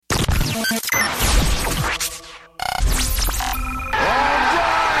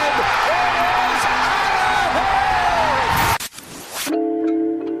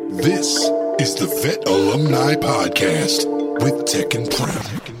Alumni Podcast with Tek Prem.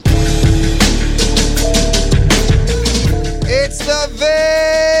 It's the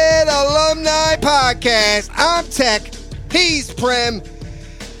Vet Alumni Podcast. I'm Tek. He's Prem.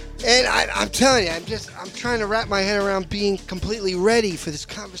 And I'm telling you, I'm trying to wrap my head around being completely ready for this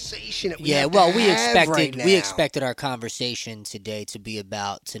conversation that we we expected our conversation today to be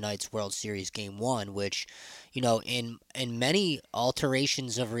about tonight's World Series Game 1, which, you know, in many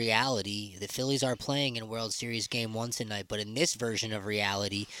alterations of reality, the Phillies are playing in World Series Game 1 tonight, but in this version of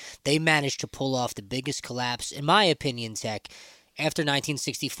reality, they managed to pull off the biggest collapse, in my opinion, Tek, after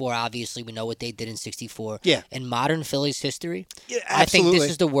 1964. Obviously, we know what they did in 64. Yeah. In modern Phillies history, yeah, I think this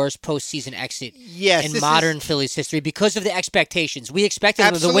is the worst postseason exit in modern Phillies history because of the expectations. We expected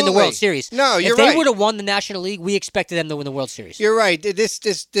them to win the World Series. No, you're right. If they would have won the National League, we expected them to win the World Series. You're right. This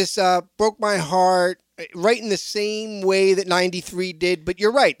broke my heart right in the same way that 93 did, but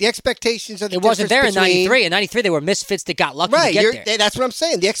you're right. The expectations are the difference. It wasn't there in 93. In 93, they were misfits that got lucky to get there. That's what I'm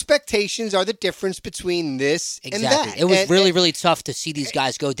saying. The expectations are the difference between this and that. It was really tough to see these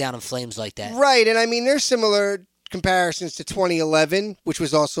guys go down in flames like that. Right, and I mean, there's similar comparisons to 2011, which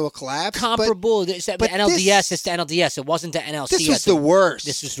was also a collapse. Comparable. It's the NLDS. It's the NLDS. It wasn't the NLCS. This was the worst.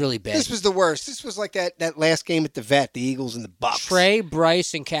 This was really bad. This was the worst. This was like that last game at the Vet, the Eagles and the Bucks. Trey,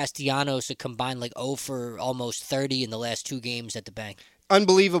 Bryce, and Castellanos had combined like 0 for almost 30 in the last 2 games at the bank.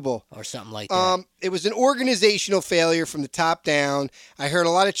 Unbelievable. Or something like that. It was an organizational failure from the top down. I heard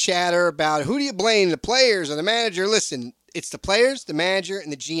a lot of chatter about who do you blame, the players or the manager? Listen, it's the players, the manager,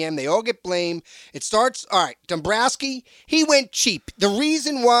 and the GM. They all get blamed. It starts, all right, Dombrowski, he went cheap. The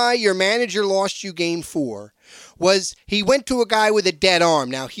reason why your manager lost you game 4 was he went to a guy with a dead arm.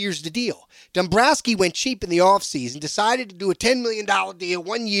 Now, here's the deal. Dombrowski went cheap in the offseason, decided to do a $10 million deal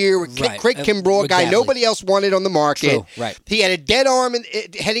 1 year with Craig Kimbrell, a guy nobody else wanted on the market. True. Right. He had a dead arm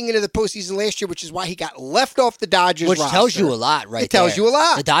heading into the postseason last year, which is why he got left off the Dodgers roster. Which tells you a lot, right? It tells you a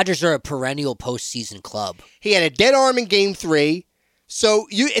lot. The Dodgers are a perennial postseason club. He had a dead arm in game 3. So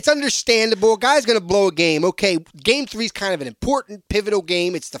it's understandable. A guy's going to blow a game. Okay, game 3 is kind of an important, pivotal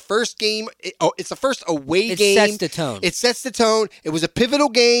game. It's the first game. It's the first away game. It sets the tone. It sets the tone. It was a pivotal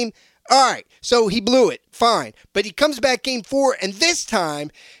game. All right, so he blew it. Fine. But he comes back game 4, and this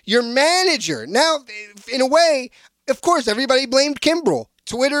time, your manager, now, in a way, of course, everybody blamed Kimbrell.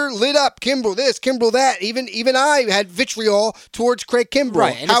 Twitter lit up, Kimbrell this, Kimbrell that. Even I had vitriol towards Craig Kimbrell.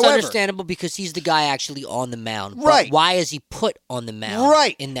 Right, and it's understandable because he's the guy actually on the mound. Right. But why is he put on the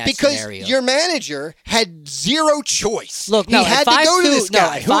mound in that scenario? Because your manager had zero choice. Look, he had to go to this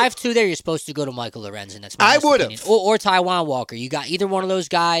guy. At 5-2 there, you're supposed to go to Michael Lorenzen. That's my I would have. Or Taijuan Walker. You got either one of those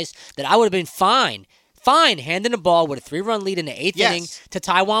guys that I would have been fine handing the ball with a 3-run lead in the 8th inning to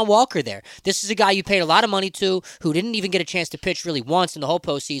Taijuan Walker there. This is a guy you paid a lot of money to who didn't even get a chance to pitch really once in the whole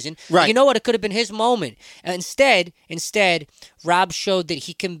postseason. Right. You know what? It could have been his moment. Instead, Rob showed that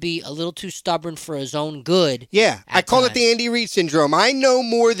he can be a little too stubborn for his own good. Yeah, I call it the Andy Reid syndrome. I know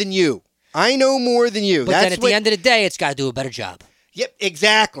more than you. But then at the end of the day, it's got to do a better job. Yep,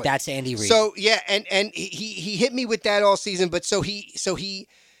 exactly. That's Andy Reid. So, yeah, and he hit me with that all season, but so he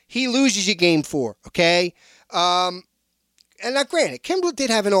loses you game 4, okay? And now, granted, Kimbrell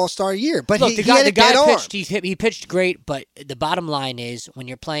did have an all-star year, but look, he had a dead arm. He pitched great, but the bottom line is when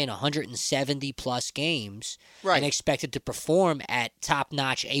you're playing 170-plus games and expected to perform at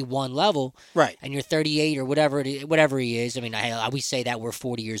top-notch A1 level, and you're 38 or whatever he is. I mean, we say that we're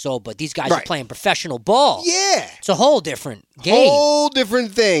 40 years old, but these guys are playing professional ball. Yeah. It's a whole different game. Whole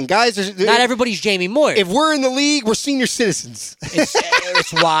different thing. Guys, not everybody's Jamie Moore. If we're in the league, we're senior citizens.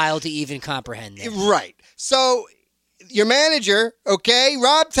 It's wild to even comprehend that. Right. So your manager, okay,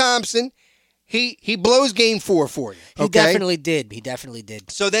 Rob Thompson, he blows game 4 for you. Okay? He definitely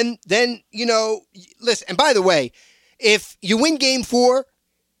did. So then listen, and by the way, if you win game 4,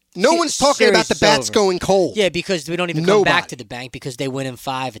 no one's talking about the bats going cold. Yeah, because we don't even come back to the bank because they win in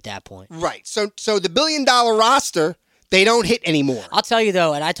 5 at that point. Right. So the $1 billion roster, they don't hit anymore. I'll tell you,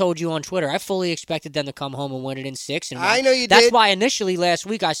 though, and I told you on Twitter, I fully expected them to come home and win it in 6. And I know you did. That's why initially last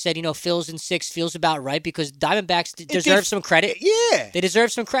week I said, Phil's in 6 feels about right because Diamondbacks deserve some credit. Yeah. They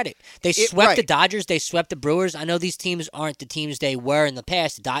deserve some credit. They swept the Dodgers. They swept the Brewers. I know these teams aren't the teams they were in the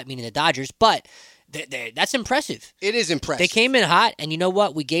past, meaning the Dodgers, but that's impressive. It is impressive. They came in hot, and you know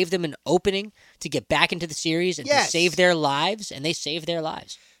what? We gave them an opening to get back into the series and to save their lives, and they saved their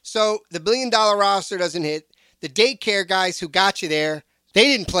lives. So the $1 billion roster doesn't hit. The daycare guys who got you there, they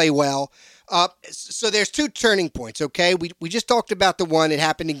didn't play well. So there's 2 turning points, okay? We just talked about the one that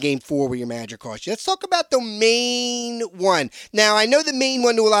happened in game 4 where your manager cost you. Let's talk about the main one. Now, I know the main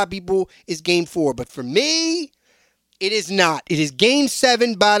one to a lot of people is game 4, but for me, it is not. It is game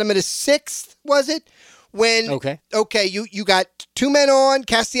 7, bottom of the 6th, was it? when you got two men on,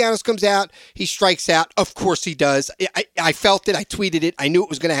 Castellanos comes out, he strikes out. Of course he does. I felt it. I tweeted it. I knew it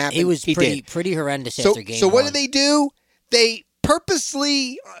was going to happen. He was pretty horrendous after game So what one. do? They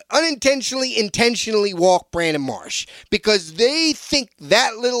purposely, unintentionally, intentionally walk Brandon Marsh because they think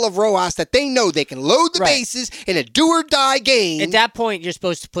that little of Rojas that they know they can load the bases in a do-or-die game. At that point, you're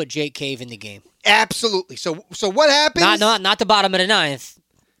supposed to put Jake Cave in the game. Absolutely. So what happens? Not the bottom of the ninth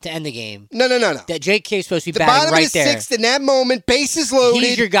to end the game. No. That Jake Cave's supposed to be the batting right there. The bottom of the sixth in that moment, bases loaded.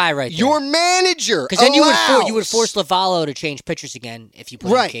 He's your guy right there. Your manager because then you would force Lovallo to change pitchers again if you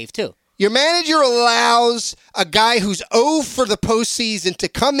put in Cave too. Your manager allows a guy who's 0 for the postseason to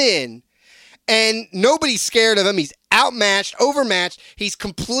come in, and nobody's scared of him. He's outmatched, overmatched. He's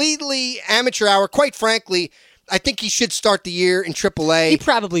completely amateur hour. Quite frankly, I think he should start the year in AAA. He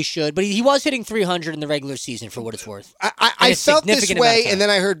probably should, but he was hitting 300 in the regular season for what it's worth. I felt this way, and then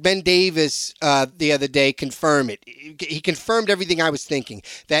I heard Ben Davis the other day confirm it. He confirmed everything I was thinking,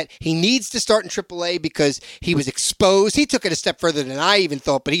 that he needs to start in AAA because he was exposed. He took it a step further than I even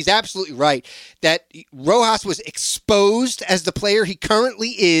thought, but he's absolutely right that Rojas was exposed as the player he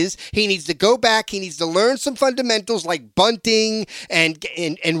currently is. He needs to go back. He needs to learn some fundamentals like bunting and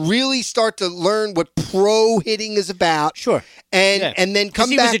really start to learn what pro hitting is about. Sure. And then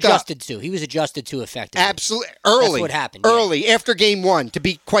come back up. He was adjusted to effectively. Absolutely. Early. That's what happened. Early, after game one, to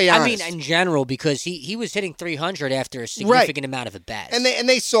be quite honest. I mean, in general, because he was hitting 300 after a significant amount of at-bats. And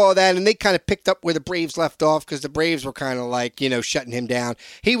they saw that, and they kind of picked up where the Braves left off because the Braves were kind of like, shutting him down.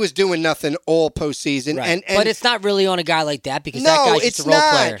 He was doing nothing all postseason. Right. But it's not really on a guy like that because that guy's just a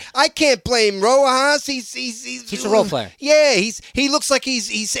role player. I can't blame Rojas. He's a role player. Yeah, he looks like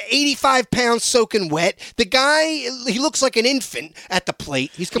he's 85 pounds soaking wet. The guy, he looks like an infant at the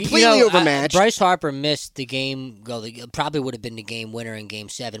plate. He's completely overmatched. Bryce Harper missed the game. Probably would have been the game winner in Game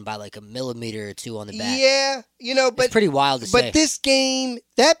 7 by like a millimeter or two on the bat. Yeah, but it's pretty wild to say. But this game,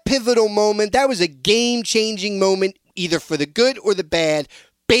 that pivotal moment, that was a game-changing moment, either for the good or the bad.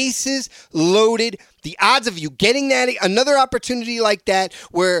 Bases loaded. The odds of you getting another opportunity like that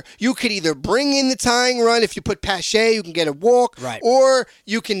where you could either bring in the tying run if you put Pache, you can get a walk, or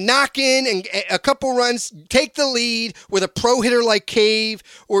you can knock in and a couple runs, take the lead with a pro hitter like Cave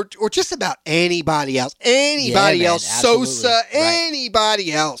or just about anybody else. Sosa,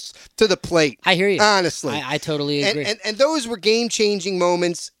 anybody else to the plate. I hear you. Honestly. I totally agree. And those were game-changing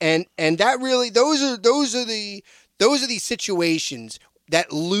moments, and that really, those are the situations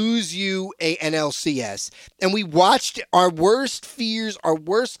that lose you an NLCS. And we watched our worst fears, our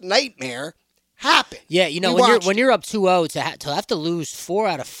worst nightmare happen. Yeah, when you're up 2-0, to have to lose 4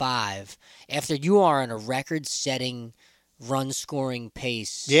 out of 5 after you are on a record-setting run-scoring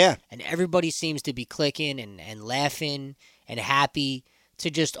pace. Yeah. And everybody seems to be clicking and laughing and happy. To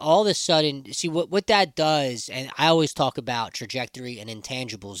just all of a sudden, see what that does, and I always talk about trajectory and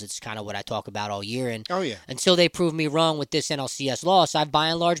intangibles. It's kind of what I talk about all year. And until they prove me wrong with this NLCS loss, I've by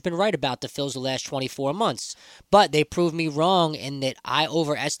and large been right about the Phils the last 24 months. But they proved me wrong in that I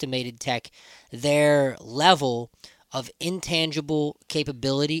overestimated Tech, their level of intangible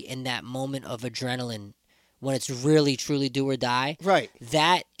capability in that moment of adrenaline when it's really, truly do or die. Right.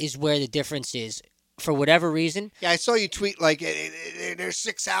 That is where the difference is. For whatever reason. Yeah, I saw you tweet like there's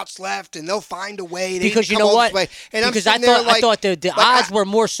 6 outs left and they'll find a way. Because you know what? And because I thought the odds were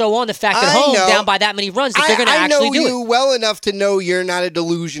more so on the fact that home down by that many runs that they're going to actually do it. I know you well enough to know you're not a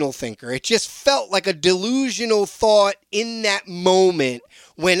delusional thinker. It just felt like a delusional thought in that moment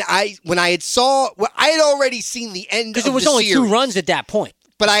when I had already seen the end of the series. Because it was only 2 runs at that point.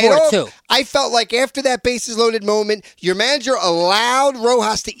 But I felt like after that bases loaded moment, your manager allowed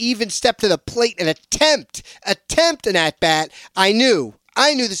Rojas to even step to the plate and attempt an at-bat. I knew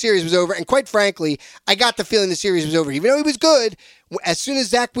the series was over, and quite frankly, I got the feeling the series was over. Even though he was good, as soon as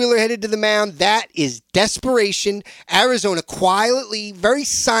Zach Wheeler headed to the mound, that is desperation. Arizona quietly, very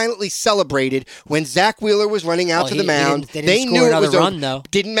silently celebrated when Zach Wheeler was running out to the mound. They knew it was over. Though.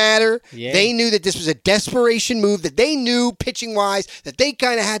 Didn't matter. Yeah. They knew that this was a desperation move, that they knew pitching-wise that they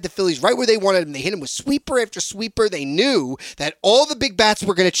kind of had the Phillies right where they wanted them. They hit them with sweeper after sweeper. They knew that all the big bats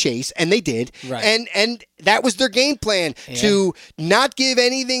were going to chase, and they did. Right. And that was their game plan, to not give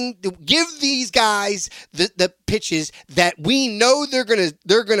anything, to give these guys the pitches that we know they're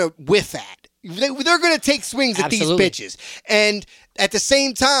gonna whiff at. They're gonna take swings at these pitches, and at the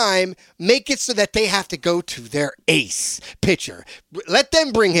same time, make it so that they have to go to their ace pitcher. Let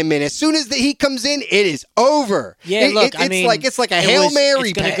them bring him in. As soon as he comes in, it is over. Yeah, look, it's like a Hail Mary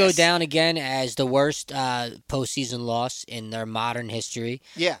It's going to pass. go down again as the worst postseason loss in their modern history.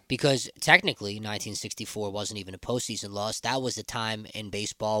 Yeah. Because technically, 1964 wasn't even a postseason loss. That was the time in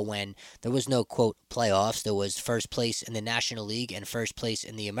baseball when there was no, quote, playoffs. There was first place in the National League and first place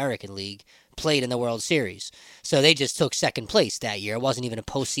in the American League played in the World Series. So they just took second place that year. It wasn't even a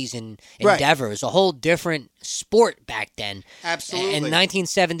postseason endeavor. It was a whole different sport back then. Absolutely. In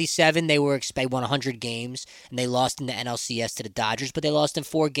 1977, they won 100 games, and they lost in the NLCS to the Dodgers, but they lost in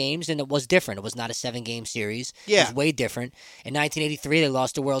 4 games, and it was different. It was not a 7-game series. Yeah. It was way different. In 1983, they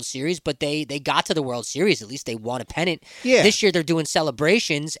lost the World Series, but they got to the World Series. At least they won a pennant. Yeah. This year, they're doing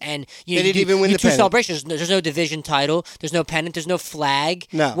celebrations, and they didn't even win the pennant. Celebrations. There's no division title. There's no pennant. There's no flag.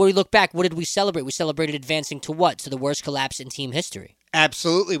 No. When we look back, what did we celebrate? We celebrated advancing to what? To the worst collapse in team history.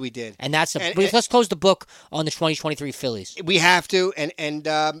 Absolutely, we did. And let's close the book on the 2023 Phillies. We have to, and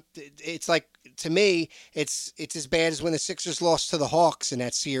it's like, to me, it's as bad as when the Sixers lost to the Hawks in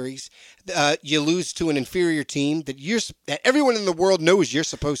that series. You lose to an inferior team that everyone in the world knows you're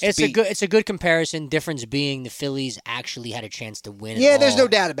supposed to beat. It's a good comparison. Difference being the Phillies actually had a chance to win. Yeah, there's no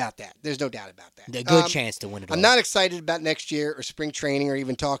doubt about that. A good chance to win it all. I'm not excited about next year or spring training or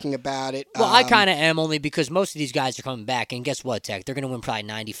even talking about it. Well, I kind of am, only because most of these guys are coming back, and guess what, Tech? They're going to win probably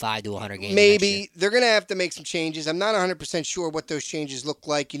 95 to 100 games. Maybe they're going to have to make some changes. I'm not 100% sure what those changes look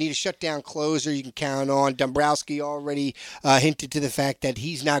like. You need a shutdown closer you can count on. Dombrowski already hinted to the fact that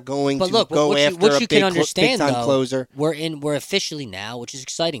he's not going to go after a big-time closer. We're officially now, which is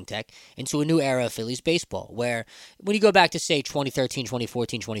exciting, Tech, into a new era of Phillies baseball, where when you go back to, say, 2013,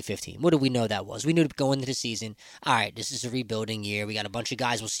 2014, 2015, what do we know that was? We knew going into the season, all right, this is a rebuilding year. We got a bunch of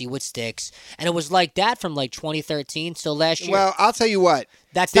guys. We'll see what sticks. And it was like that from like 2013 till last year. Well, I'll tell you what.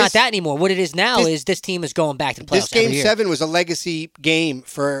 That's not that anymore. What it is now is this team is going back to the playoffs. This Game every year. 7 was a legacy game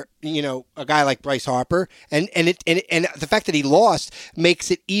for a guy like Bryce Harper, and the fact that he lost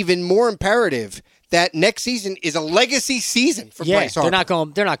makes it even more imperative that next season is a legacy season for Bryce Harper.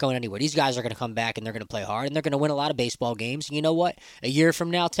 They're not going anywhere. These guys are going to come back and they're going to play hard and they're going to win a lot of baseball games. And you know what? A year from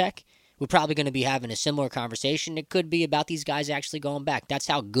now, Tech, we're probably going to be having a similar conversation. It could be about these guys actually going back. That's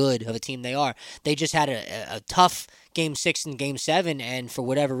how good of a team they are. They just had a tough Game 6 and Game 7, and for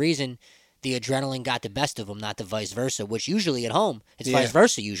whatever reason, the adrenaline got the best of them, not the vice versa, which usually at home, it's vice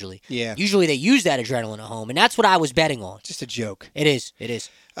versa usually. Yeah. Usually they use that adrenaline at home, and that's what I was betting on. Just a joke. It is.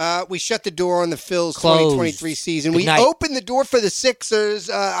 We shut the door on the Phils 2023 season. We opened the door for the Sixers.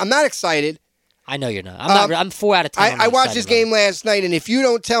 I'm not excited. I know you're not. I'm 4 out of 10. I watched this game last night, and if you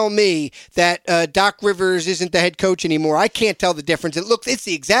don't tell me that Doc Rivers isn't the head coach anymore, I can't tell the difference. It's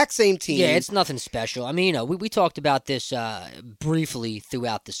the exact same team. Yeah, it's nothing special. I mean, we talked about this briefly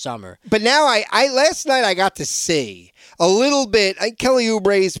throughout the summer. But now, last night I got to see a little bit. Kelly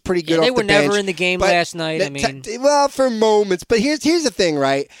Oubre is pretty good. They off were the bench, never in the game last night. For moments. But here's the thing,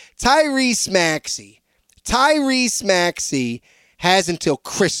 right? Tyrese Maxey has until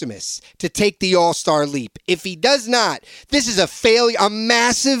Christmas to take the all-star leap. If he does not, this is a failure, a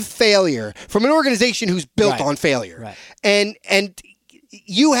massive failure from an organization who's built on failure. Right. And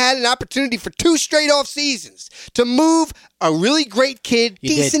you had an opportunity for 2 straight off seasons to move a really great kid,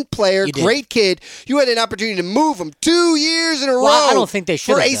 decent player, great kid. You had an opportunity to move him 2 years in a row. I don't think they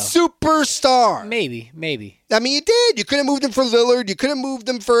should for a superstar. Maybe. I mean, you did. You could have moved him for Lillard. You could have moved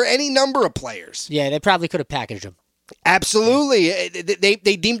him for any number of players. Yeah, they probably could have packaged him. Absolutely. They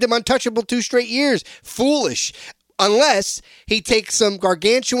deemed him untouchable 2 straight years. Foolish. Unless he takes some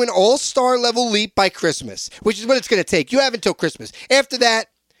gargantuan all-star level leap by Christmas, which is what it's going to take. You have until Christmas. After that,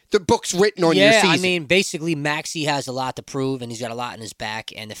 the book's written on your season. Yeah, I mean, basically, Maxey has a lot to prove, and he's got a lot in his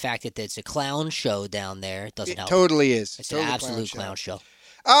back. And the fact that it's a clown show down there doesn't help. It totally is. It's an absolute clown show.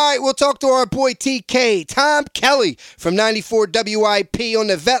 All right, we'll talk to our boy TK, Tom Kelly from 94 WIP on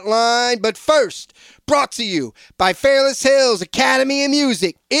the VetLine. But first, brought to you by Fairless Hills Academy of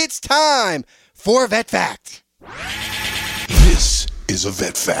Music, it's time for VetPhact. This is a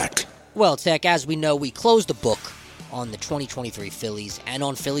VetPhact. Well, Tech, as we know, we closed the book on the 2023 Phillies and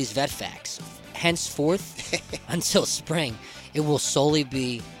on Phillies VetPhacts. Henceforth, until spring, it will solely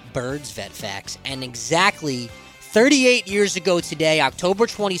be Birds VetPhacts. And exactly 38 years ago today, October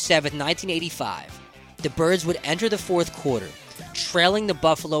 27th, 1985, the Birds would enter the 4th quarter, trailing the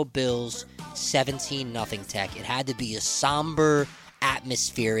Buffalo Bills 17-0, Tech. It had to be a somber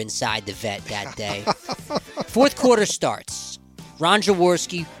atmosphere inside the Vet that day. 4th quarter starts. Ron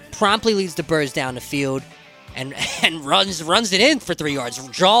Jaworski promptly leads the Birds down the field. and runs it in for 3 yards.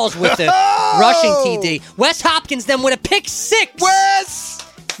 Draws with the rushing TD. Wes Hopkins then with a pick six. Wes!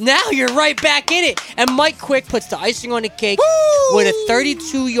 Now you're right back in it. And Mike Quick puts the icing on the cake with a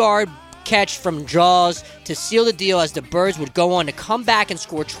 32-yard catch from Jaws to seal the deal as the Birds would go on to come back and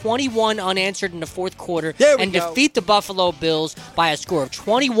score 21 unanswered in the fourth quarter and defeat the Buffalo Bills by a score of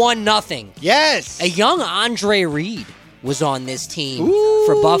 21-0. Yes! A young Andre Reed was on this team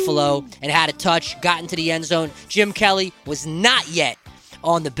for Buffalo and had a touch, got into the end zone. Jim Kelly was not yet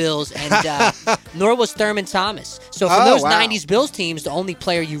on the Bills, and nor was Thurman Thomas. So from those 90s Bills teams, the only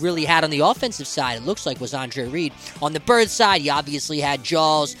player you really had on the offensive side, it looks like, was Andre Reed. On the Birds side, you obviously had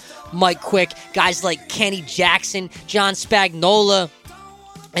Jaws, Mike Quick, guys like Kenny Jackson, John Spagnola.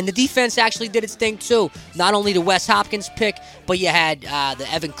 And the defense actually did its thing, too. Not only the Wes Hopkins pick, but you had the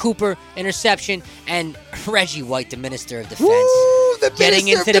Evan Cooper interception and Reggie White, the Minister of Defense, getting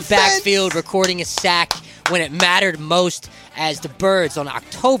into the backfield, recording a sack when it mattered most as the Birds on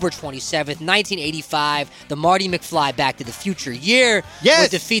October 27th, 1985, the Marty McFly Back to the Future year,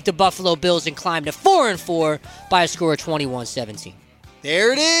 would defeat the Buffalo Bills and climb to 4-4 by a score of 21-17.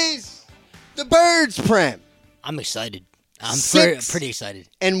 There it is. The Birds, Prem. I'm excited. I'm pretty excited.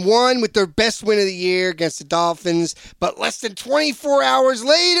 And won with their best win of the year against the Dolphins. But less than 24 hours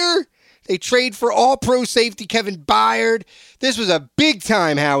later, they trade for all-pro safety Kevin Byard. This was a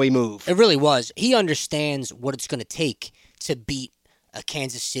big-time Howie move. It really was. He understands what it's going to take to beat a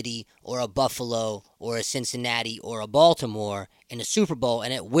Kansas City or a Buffalo or a Cincinnati or a Baltimore in a Super Bowl,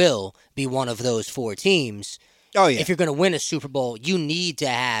 and it will be one of those 4 teams. Oh, yeah. If you're going to win a Super Bowl, you need to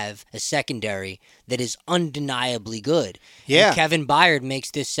have a secondary that is undeniably good. Yeah. And Kevin Byard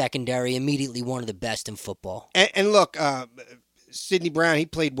makes this secondary immediately one of the best in football. And look, Sidney Brown, he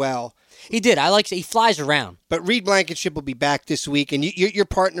played well. He did. He flies around. But Reed Blankenship will be back this week, and you're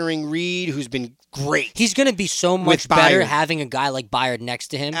partnering Reed, who's been great. He's going to be so much better having a guy like Byard next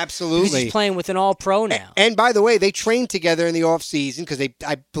to him. Absolutely. Because he's playing with an all-pro now. And by the way, they trained together in the offseason because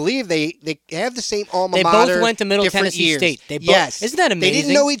I believe they have the same alma mater. They both went to Middle Tennessee State. Yes. Isn't that amazing? They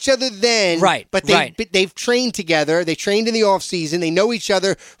didn't know each other then. Right. But they've trained together. They trained in the offseason. They know each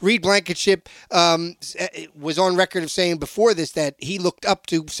other. Reed Blankenship was on record of saying before this that he looked up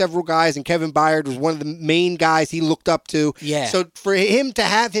to several guys, and Kevin Byard was one of the main guys he looked up to. Yeah. So for him to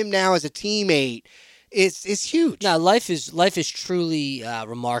have him now as a teammate is huge. No, life is truly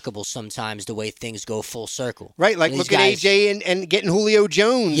remarkable sometimes, the way things go full circle. Right, like look at AJ and getting Julio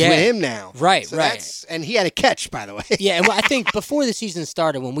Jones with him now. Right, so right. And he had a catch, by the way. Yeah, and I think before the season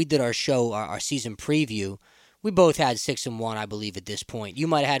started, when we did our show, our season preview, we both had 6-1, I believe, at this point. You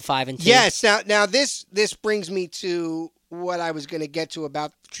might have had 5-2. Yes. Now this brings me to what I was going to get to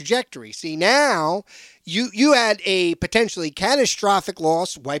about trajectory. See, now you had a potentially catastrophic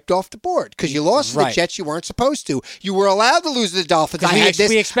loss wiped off the board because you lost to the Jets you weren't supposed to. You were allowed to lose to the Dolphins. I had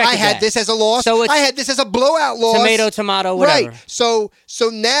this as a loss. So I had this as a blowout loss. Tomato, whatever. Right. So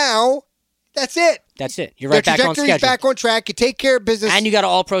now that's it. That's it. You're right back on schedule. The trajectory's back on track. You take care of business. And you got an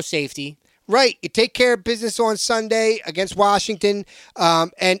all-pro safety. Right. You take care of business on Sunday against Washington.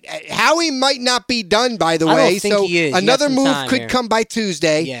 And Howie might not be done, by the way. I don't think so he is. Another move could come by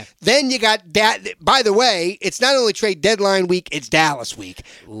Tuesday. Yeah. Then you got by the way, it's not only trade deadline week, it's Dallas week.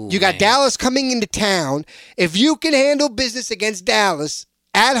 Ooh, you got Dallas coming into town. If you can handle business against Dallas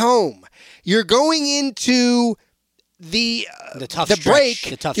at home, you're going into the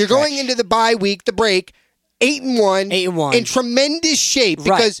break. You're going into the bye week, the break. 8-1 in tremendous shape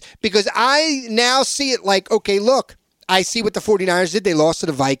because I now see it like, okay, look, I see what the 49ers did. They lost to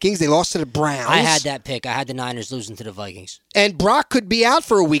the Vikings. They lost to the Browns. I had that pick. I had the Niners losing to the Vikings. And Brock could be out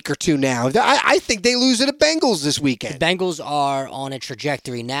for a week or two now. I think they lose to the Bengals this weekend. The Bengals are on a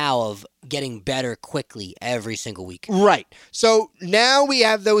trajectory now of getting better quickly every single week. Right. So now we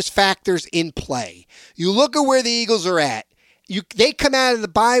have those factors in play. You look at where the Eagles are at. They come out of the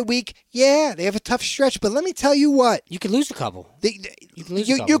bye week. Yeah, they have a tough stretch, but let me tell you what. You could lose a couple. You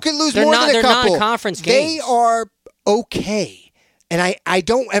can lose more than a couple. They're non-conference games. They are okay. And I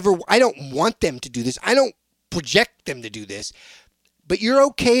don't want them to do this. I don't project them to do this. But you're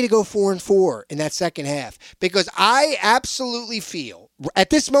okay to go 4-4 in that second half because I absolutely feel at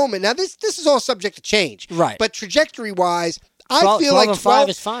this moment, now this is all subject to change. Right. But trajectory-wise, I feel like 12-5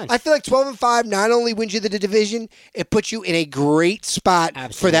 is fine. I feel like 12-5 not only wins you the division, it puts you in a great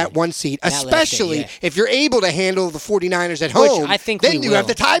spot for that one seed, especially if you're able to handle the 49ers at home. Which I think then you have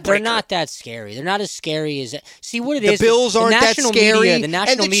the tiebreaker. They're not that scary. They're not as scary as see what it is. The Bills aren't that scary. The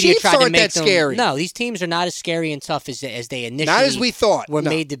national and the media Chiefs tried to aren't make that them scary. No, these teams are not as scary and tough as they initially not as we thought were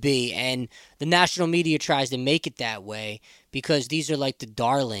made to be, and the national media tries to make it that way because these are like the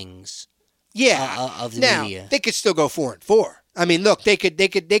darlings of the now, media. They could still go 4-4. I mean, look, they could. They're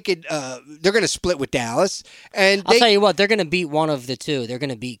going to split with Dallas, and I'll tell you what, they're going to beat one of the two. They're going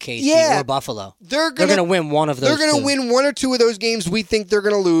to beat KC or Buffalo. They're going to win one of those. They're going to win one or two of those games we think they're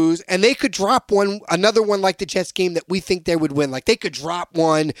going to lose, and they could drop another one like the Jets game that we think they would win. Like they could drop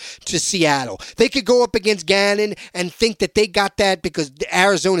one to Seattle. They could go up against Gannon and think that they got that because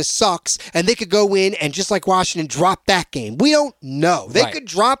Arizona sucks, and they could go in and just like Washington drop that game. We don't know. They could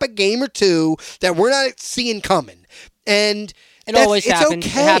drop a game or two that we're not seeing coming. And it always happens.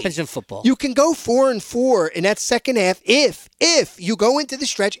 Okay. It happens in football. You can go 4-4 in that second half if you go into the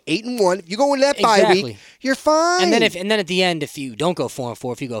stretch 8-1. If you go into that bye week, you're fine. And then at the end, if you don't go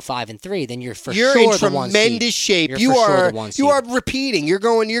 4-4, if you go 5-3, then you're for you're sure in the one seed. tremendous shape. You are repeating. You're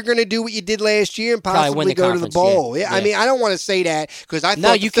going to do what you did last year and possibly go to the bowl. Yeah. I mean, I don't want to say that because I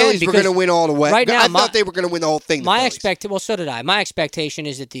thought the Phillies were going to win all the way. Right now, I thought they were going to win the whole thing. Well, so did I. My expectation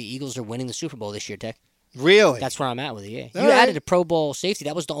is that the Eagles are winning the Super Bowl this year, Tek. Really? That's where I'm at with it, yeah. You added a Pro Bowl safety.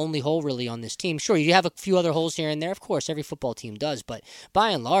 That was the only hole really on this team. Sure, you have a few other holes here and there. Of course, every football team does. But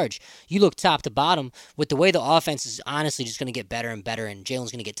by and large, you look top to bottom with the way the offense is honestly just going to get better and better, and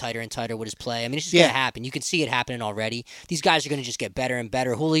Jalen's going to get tighter and tighter with his play. I mean, it's just going to happen. You can see it happening already. These guys are going to just get better and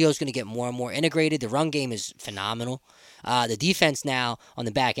better. Julio's going to get more and more integrated. The run game is phenomenal. The defense now on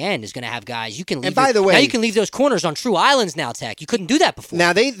the back end is going to have guys you can leave. And by the way, now you can leave those corners on true islands now, Tek. You couldn't do that before.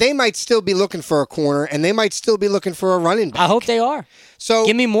 Now they might still be looking for a corner, and they might still be looking for a running back. I hope they are. So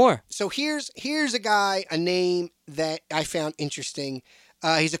give me more. So here's a name that I found interesting.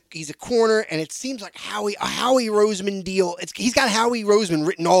 He's a corner, and it seems like a Howie Roseman deal. He's got Howie Roseman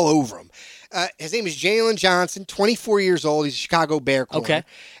written all over him. His name is Jalen Johnson, 24 years old. He's a Chicago Bear corner. Okay.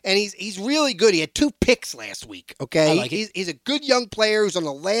 And he's really good. He had 2 picks last week, okay? I like it. He's a good young player who's on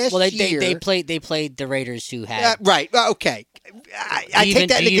the last year. They played the Raiders who had... right, okay. I take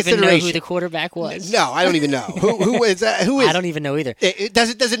that into consideration. Do you even know who the quarterback was? No, I don't even know. Who is that? Who is? I don't even know either. It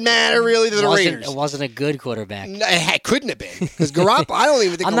doesn't matter really to the Raiders. It wasn't a good quarterback. No, it couldn't have been because Garoppolo. I don't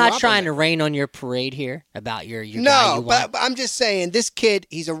even think. I'm not trying to rain on your parade here about your guy you want. But I'm just saying this kid.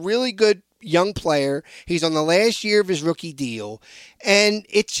 He's a really good young player. He's on the last year of his rookie deal, and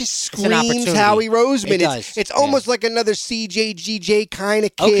it just screams Howie Roseman. It's almost like another CJ kind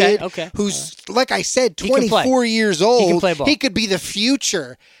of kid who's, like I said, 24 years old. He can play ball. He could be the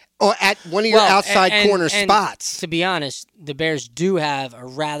future at one of your outside corner spots. To be honest, the Bears do have a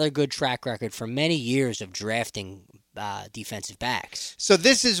rather good track record for many years of drafting defensive backs. So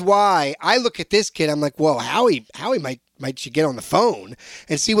this is why I look at this kid. I'm like, whoa, Howie should get on the phone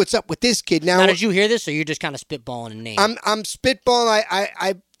and see what's up with this kid. Now, did you hear this, or you're just kind of spitballing a name? I'm spitballing.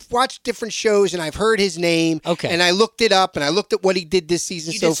 I watched different shows, and I've heard his name. Okay. And I looked it up, and I looked at what he did this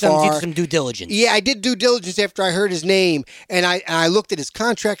season so far. You did some due diligence. Yeah, I did due diligence after I heard his name, and I looked at his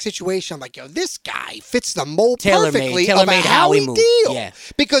contract situation. I'm like, yo, this guy fits the mold perfectly of a Howie deal. Yeah.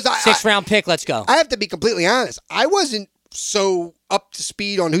 Because 6th-round pick, let's go. I have to be completely honest. I wasn't so up to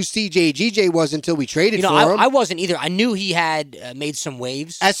speed on who CJ was until we traded for him. I wasn't either. I knew he had made some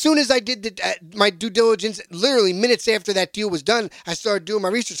waves. As soon as I did my due diligence, literally minutes after that deal was done, I started doing my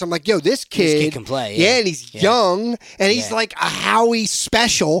research. I'm like, yo, this kid can play. Yeah, and he's young, and he's like a Howie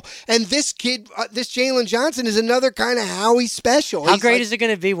special. And this kid, this Jalen Johnson, is another kind of Howie special. How great is it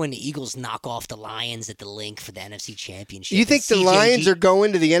going to be when the Eagles knock off the Lions at the Link for the NFC Championship? You think the Lions are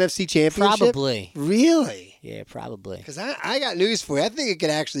going to the NFC Championship? Probably. Really? Yeah, probably. Because I got news for you. I think it could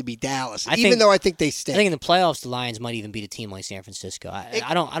actually be Dallas, even though I think they stink. I think in the playoffs, the Lions might even beat a team like San Francisco.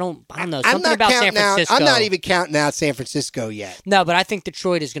 I don't know. Something about San Francisco. I'm not even counting out San Francisco yet. No, but I think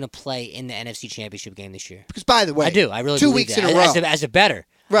Detroit is going to play in the NFC Championship game this year. Because, by the way, I do. I really 2 believe weeks that. in a row. As a bettor,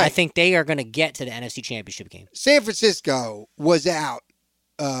 right. I think they are going to get to the NFC Championship game. San Francisco was out,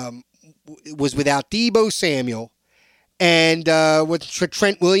 was without Deebo Samuel and with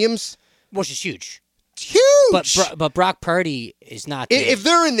Trent Williams. Which is huge. Huge. But Brock Purdy is not there. If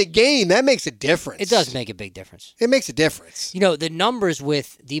they're in the game, that makes a difference. It does make a big difference. It makes a difference. You know, the numbers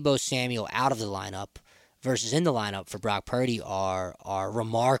with Deebo Samuel out of the lineup versus in the lineup for Brock Purdy are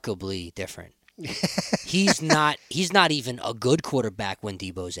remarkably different. He's not even a good quarterback when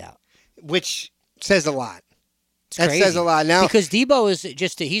Deebo's out. Which says a lot. That says a lot now. Because Deebo is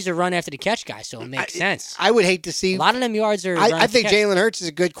he's a run after the catch guy, so it makes sense. I would hate to see... A lot of them yards are... I think Jalen Hurts is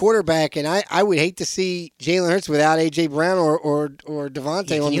a good quarterback, and I would hate to see Jalen Hurts without A.J. Brown or Devontae on the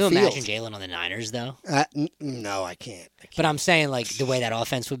field. Can you imagine Jalen on the Niners, though? No, I can't. But I'm saying, like, the way that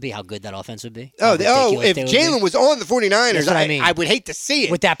offense would be, how good that offense would be. If Jalen was on the 49ers, I would hate to see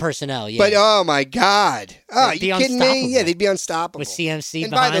it. With that personnel, yeah. But, oh, my God. Oh, are you kidding me? Yeah, they'd be unstoppable. With CMC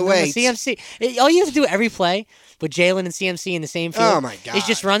and by the way... CMC, all you have to do every play... with Jalen and CMC in the same field. Oh, my God. It's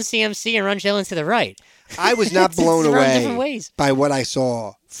just run CMC and run Jalen to the right. I was not blown different away ways. by what I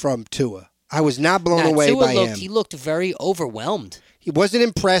saw from Tua. I was not blown away by him. He looked very overwhelmed. He wasn't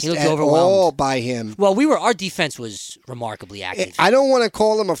impressed at all by him. Well, our defense was remarkably active. I don't want to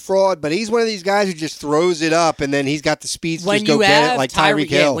call him a fraud, but he's one of these guys who just throws it up and then he's got the speed to just go get it like Tyreek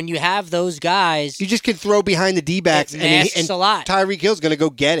Hill. Yeah, when you have those guys, you just can throw behind the D-backs and a lot. Tyreek Hill's going to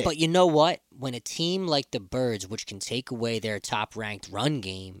go get it. But you know what? When a team like the Birds, which can take away their top-ranked run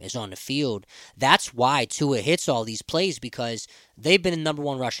game, is on the field, that's why Tua hits all these plays, because they've been the number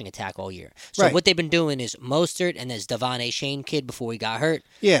one rushing attack all year. So what they've been doing is Mostert and this Devon A. Shane kid before he got hurt.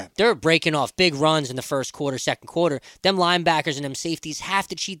 Yeah. They're breaking off big runs in the first quarter, second quarter. Them linebackers and them safeties have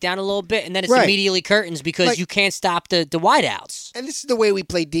to cheat down a little bit, and then it's immediately curtains because you can't stop the wideouts. And this is the way we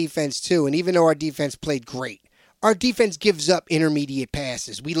play defense, too. And even though our defense played great, our defense gives up intermediate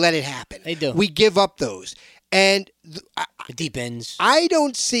passes. We let it happen. They do. We give up those. And the deep ends. I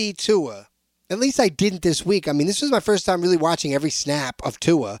don't see Tua. At least I didn't this week. I mean, this was my first time really watching every snap of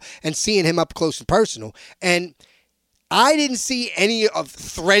Tua and seeing him up close and personal. And I didn't see any of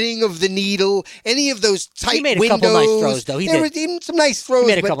threading of the needle, any of those tight windows. He made a couple nice throws, though. There was even some nice throws.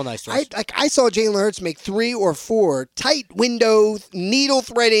 He made a couple nice throws. I saw Jalen Hurts make 3 or 4 tight window, needle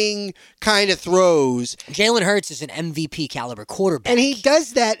threading kind of throws. Jalen Hurts is an MVP caliber quarterback. And he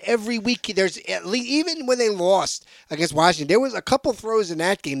does that every week. There's at least, even when they lost against Washington, there was a couple throws in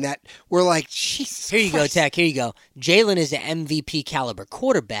that game that were like, Jesus Here you Christ. go, Tek. Here you go. Jalen is an MVP caliber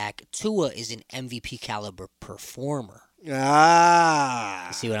quarterback. Tua is an MVP caliber performer. Ah.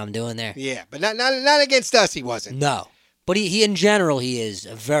 You see what I'm doing there? Yeah, but not against us, he wasn't. No. But he in general, he is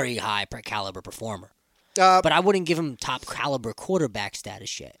a very high caliber performer. But I wouldn't give him top caliber quarterback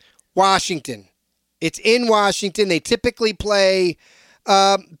status yet. Washington. It's in Washington. They typically play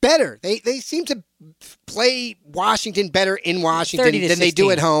better. They seem to play Washington better in Washington than they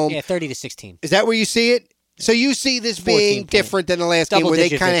do at home. Yeah, 30-16. Is that where you see it? So you see this being different than the last game where they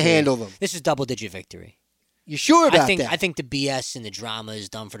kind of handle them. This is double-digit victory. You sure about that? I think the BS and the drama is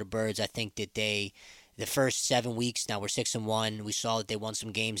done for the Birds. I think that the first 7 weeks, now we're 6-1. We saw that they won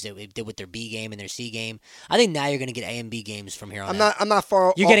some games that they did with their B game and their C game. I think now you're going to get A and B games from here on out. I'm not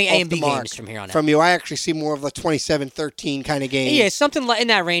far. You're getting A and B games from here on out. From you, I actually see more of a 27-13 kind of game. Yeah, something in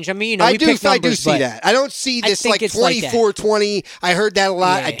that range. I mean, I do see that. I don't see this like 24-20. I heard that a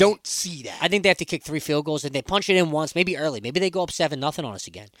lot. Yeah. I don't see that. I think they have to kick 3 field goals and they punch it in once, maybe early. Maybe they go up 7-0 on us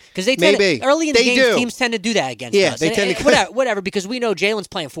again. Because they early in the game, teams tend to do that against us. They tend to whatever, because we know Jalen's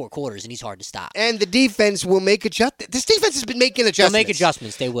playing 4 quarters and he's hard to stop. And the defense will make adjustments. This defense has been making adjustments. They'll make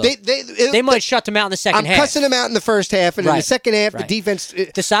adjustments. They will. They might shut them out in the second half. I'm cussing them out in the first half, and in the second half, the defense.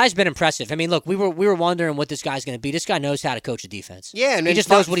 Desai's been impressive. I mean, look, we were wondering what this guy's going to be. This guy knows how to coach a defense. Yeah, and he just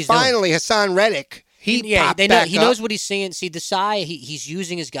knows what he's doing. Finally, Hassan Reddick. He knows what he's seeing. See, Desai, he's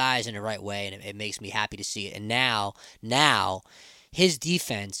using his guys in the right way, and it makes me happy to see it. And now his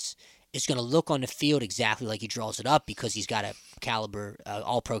defense is going to look on the field exactly like he draws it up because he's got a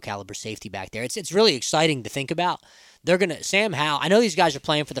all-pro caliber safety back there. It's really exciting to think about. They're going to Sam Howell. I know these guys are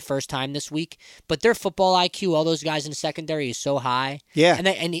playing for the first time this week, but their football IQ, all those guys in the secondary, is so high. Yeah.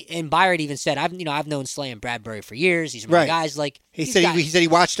 And Byard even said, I've known Slay and Bradbury for years. These are my guys. Like he said he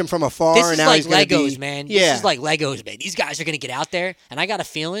watched them from afar. This is and now like he's Legos, man. Yeah. This is like Legos, man. These guys are going to get out there, and I got a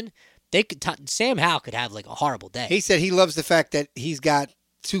feeling Sam Howell could have like a horrible day. He said he loves the fact that he's got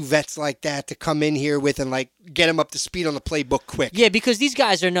 2 vets like that to come in here with and like get him up to speed on the playbook quick. Yeah, because these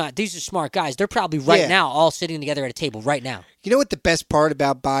are smart guys. They're probably now all sitting together at a table right now. You know what the best part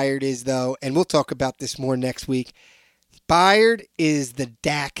about Byard is, though, and we'll talk about this more next week. Byard is the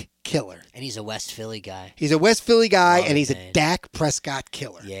Dak killer. And he's a West Philly guy. He's a West Philly guy, and he's a Dak Prescott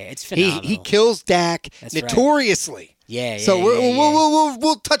killer. Yeah, it's phenomenal. He kills Dak notoriously. Right. Yeah. So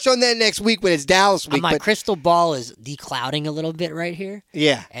we'll touch on that next week when it's Dallas week. My crystal ball is declouding a little bit right here.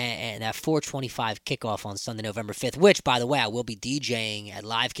 Yeah. And that 4:25 kickoff on Sunday, November 5th, which, by the way, I will be DJing at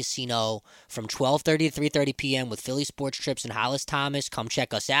Live Casino from 12:30 to 3:30 p.m. with Philly Sports Trips and Hollis Thomas. Come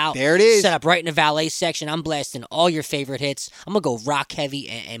check us out. There it is. Set up right in the valet section. I'm blasting all your favorite hits. I'm going to go rock heavy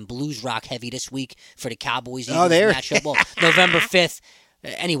and blues rock heavy this week for the Cowboys-Eagles matchup. Well, November 5th.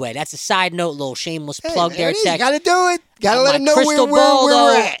 Anyway, that's a side note, little shameless plug there, Tek. Got to do it. Got to let him know where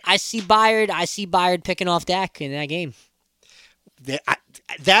we're at. I see Byard picking off Dak in that game.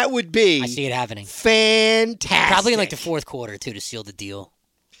 That would be. I see it happening. Fantastic. Probably in like the 4th quarter too to seal the deal.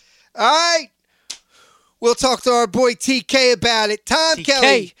 All right. We'll talk to our boy TK about it. Tom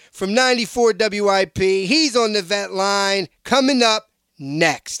Kelly from 94 WIP. He's on the Vet Line. Coming up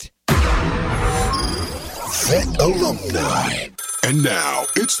next. Vet Alumni. And now,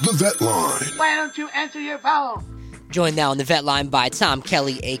 it's the Vet Line. Why don't you answer your phone? Joined now on the Vet Line by Tom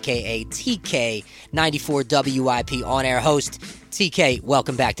Kelly, a.k.a. TK, 94 WIP on-air host. TK,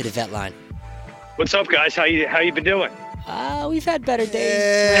 welcome back to the Vet Line. What's up, guys? How you been doing? We've had better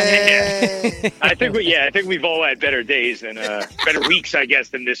days. I think we've all had better days and better weeks, I guess,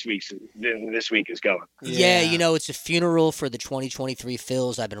 than this week is going. Yeah, it's a funeral for the 2023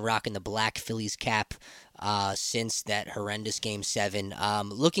 Phils. I've been rocking the black Phillies cap since that horrendous Game 7.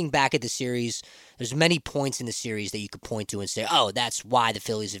 Looking back at the series, there's many points in the series that you could point to and say, oh, that's why the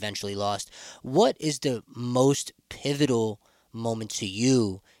Phillies eventually lost. What is the most pivotal moment to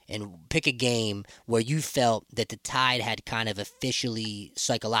you, and pick a game where you felt that the tide had kind of officially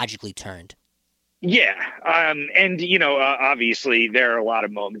psychologically turned? Yeah, and obviously there are a lot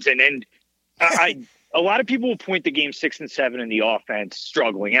of moments, and a lot of people will point to Game 6 and 7 and the offense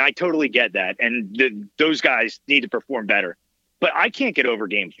struggling, and I totally get that, and those guys need to perform better. But I can't get over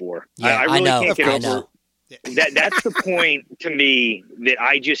Game 4. Yeah, I really can't get over know. That's the point to me that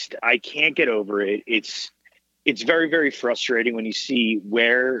I can't get over it. It's very, very frustrating when you see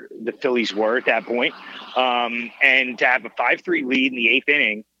where the Phillies were at that point. And to have a 5-3 lead in the 8th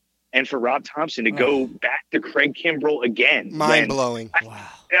inning and for Rob Thompson to go back to Craig Kimbrell again. Mind-blowing. Wow.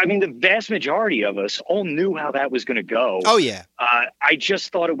 I mean, the vast majority of us all knew how that was going to go. Oh, yeah. I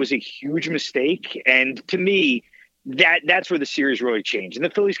just thought it was a huge mistake. And to me, that's where the series really changed. And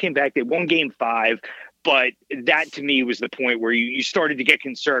the Phillies came back. They won Game 5. But that, to me, was the point where you started to get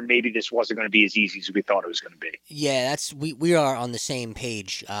concerned. Maybe this wasn't going to be as easy as we thought it was going to be. Yeah, we are on the same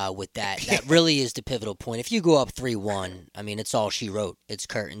page with that. That really is the pivotal point. If you go up 3-1, I mean, it's all she wrote. It's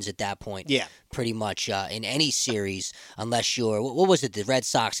curtains at that point. Yeah. Pretty much in any series, unless you're, what was it? The Red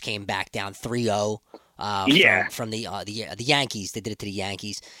Sox came back down 3-0. From the Yankees. They did it to the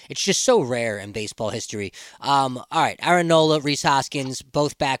Yankees. It's just so rare in baseball history. All right, Aaron Nola, Rhys Hoskins,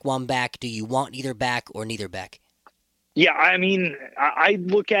 both back, one back. Do you want either back or neither back? Yeah, I mean, I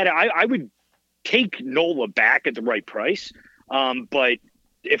look at it. I would take Nola back at the right price. But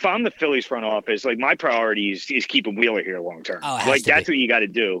if I'm the Phillies front office, like my priority is keeping Wheeler here long term. Like that's what you got to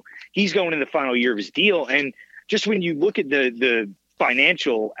do. He's going in the final year of his deal, and just when you look at the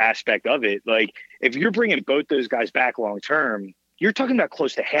financial aspect of it, like if you're bringing both those guys back long term, you're talking about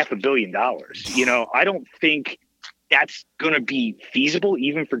close to $500 million. I don't think that's going to be feasible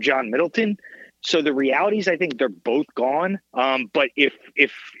even for John Middleton. So the reality is I think they're both gone. But if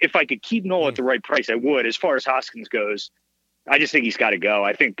I could keep Nola at the right price, I would. As far as Hoskins goes, I just think he's got to go.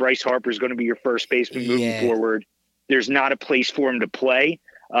 I think Bryce Harper is going to be your first baseman moving forward. There's not a place for him to play.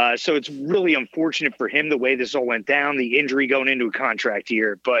 So it's really unfortunate for him the way this all went down, the injury going into a contract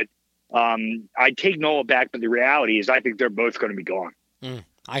here. But I'd take Nola back, but the reality is I think they're both going to be gone.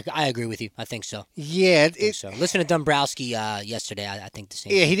 I agree with you. I think so. Yeah. So. Listen to Dombrowski yesterday. I think the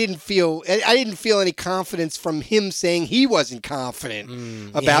same. Yeah, I didn't feel any confidence from him saying he wasn't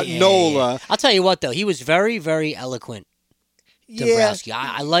confident about Nola. Yeah. I'll tell you what, though. He was very, very eloquent. Dombrowski.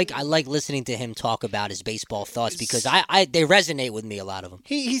 I like listening to him talk about his baseball thoughts because they resonate with me, a lot of them.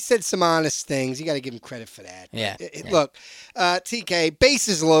 He said some honest things. You got to give him credit for that. Yeah. Look, TK,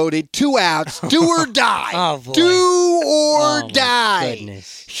 bases loaded, 2 outs, do or die. Oh, boy. Do or die. My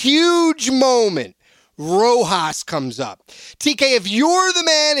goodness. Huge moment. Rojas comes up. TK, if you're the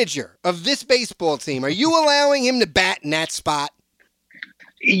manager of this baseball team, are you allowing him to bat in that spot?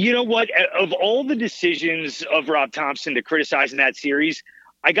 You know what? Of all the decisions of Rob Thompson to criticize in that series,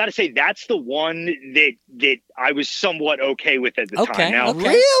 I got to say that's the one that I was somewhat okay with at the time. Now,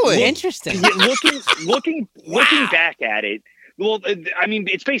 really interesting. Looking back at it, well, I mean,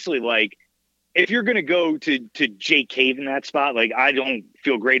 it's basically like if you're going to go to Jake Cave in that spot, like I don't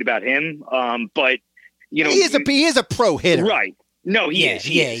feel great about him. But he is a pro hitter, right? No, he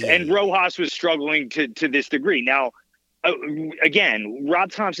is. And Rojas was struggling to this degree. Now, again,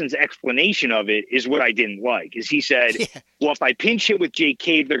 Rob Thompson's explanation of it is what I didn't like. Is he said, well, if I pinch hit with Jake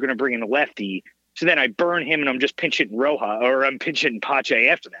Cave, they're going to bring in a lefty. So then I burn him and I'm just pinch hitting Rojas, or I'm pinch hitting Pache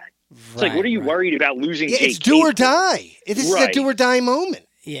after that. It's like, what are you worried about losing Jake Cave? It's do or die. This is a do or die moment.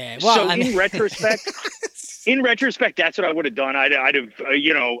 Yeah. Well, in retrospect, that's what I would have done. I'd have,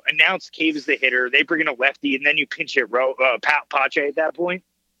 announced Cave as the hitter. They bring in a lefty, and then you pinch hit Pache at that point.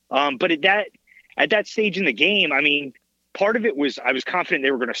 But at that stage in the game, I mean, part of it was I was confident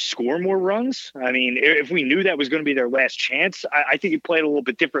they were going to score more runs. I mean, if we knew that was going to be their last chance, I think it played a little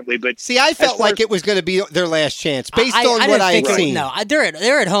bit differently. But see, I felt like it was going to be their last chance based on what I had seen. No,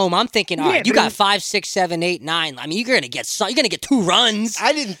 they're at home. I'm thinking, all right, you got 5, 6, 7, 8, 9. I mean, you're going to get 2 runs.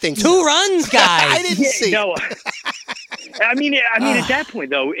 I didn't think 2 runs, guys. I didn't see. No. I mean, at that point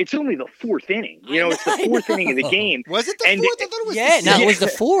though, it's only the fourth inning. It's the fourth inning of the game. Was it the fourth? I thought it was it was the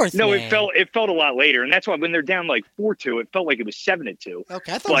fourth. No, man. it felt a lot later, and that's why when they're down like 4-2, it felt like it was 7-2.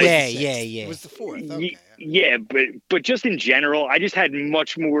 Okay, I thought it was yeah. It was the fourth. Okay. Yeah, but just in general, I just had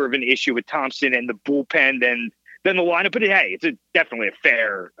much more of an issue with Thompson and the bullpen than the lineup. But hey, it's definitely a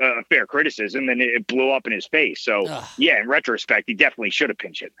fair criticism, and it blew up in his face. So yeah, in retrospect, he definitely should have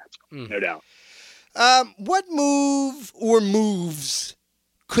pinch hit. No doubt. What move or moves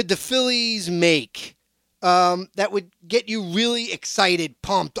could the Phillies make that would get you really excited,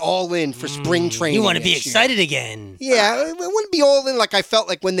 pumped, all in for spring training? You want to be excited again? Yeah, it wouldn't be all in like I felt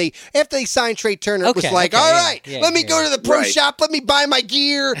like after they signed Trey Turner. It was like, all right, let me go to the pro shop, let me buy my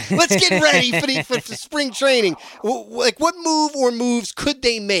gear, let's get ready for spring training. Like, what move or moves could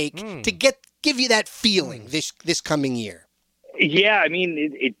they make to give you that feeling this coming year? Yeah, I mean,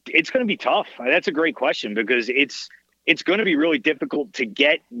 it's going to be tough. That's a great question because it's going to be really difficult to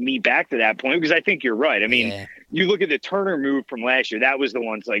get me back to that point because I think you're right. I mean, you look at the Turner move from last year. That was the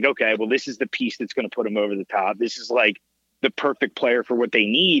one. It's like, okay, well, this is the piece that's going to put them over the top. This is like the perfect player for what they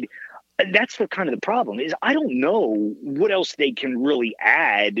need. And that's the kind of the problem is I don't know what else they can really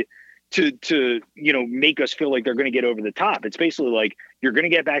add to make us feel like they're going to get over the top. It's basically like you're going to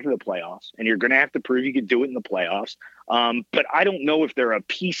get back to the playoffs and you're going to have to prove you could do it in the playoffs. But I don't know if they're a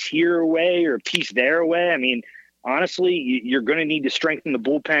piece here away or a piece there away. I mean, honestly, you're going to need to strengthen the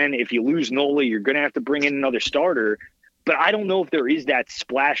bullpen. If you lose Nola, you're going to have to bring in another starter. But I don't know if there is that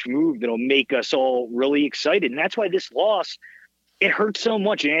splash move that'll make us all really excited. And that's why this loss, it hurts so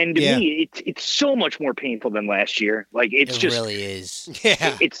much. And to me, it's so much more painful than last year. Like, it really is.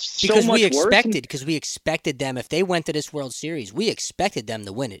 Yeah. It's so much worse. Because we expected them, if they went to this World Series, we expected them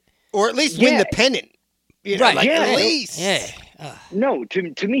to win it. Or at least win the pennant. Right. At least. Yeah. No,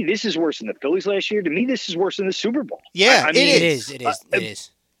 to me, this is worse than the Phillies last year. To me, this is worse than the Super Bowl. Yeah, I mean, it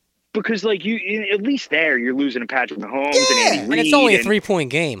is. Because, like, at least there, you're losing to Patrick Mahomes and Andy Reid. And it's only a 3-point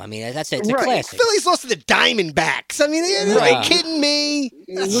game. I mean, it's a classic. Phillies lost to the Diamondbacks. I mean, are you kidding me?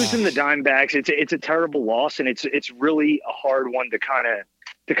 Losing the Diamondbacks, it's a terrible loss, and it's really a hard one to kind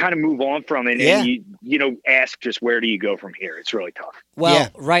of move on from it. And you ask just where do you go from here? It's really tough. Well,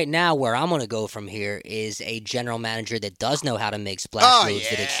 right now, where I'm going to go from here is a general manager that does know how to make splash moves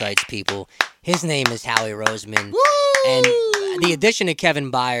that excites people. His name is Howie Roseman. Woo! And the addition of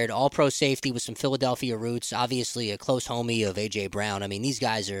Kevin Byard, all-pro safety with some Philadelphia roots, obviously a close homie of A.J. Brown. I mean, these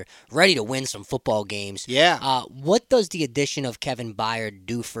guys are ready to win some football games. Yeah. What does the addition of Kevin Byard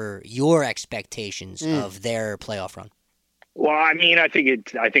do for your expectations of their playoff run? Well, I mean, I think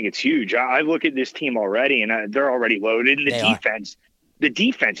it's huge. I look at this team already, and they're already loaded. And the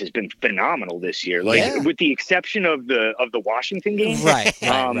defense has been phenomenal this year. Like with the exception of the Washington game,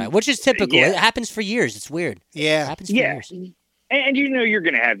 right, which is typical. It happens for years. It's weird. Yeah, it happens for years. And you're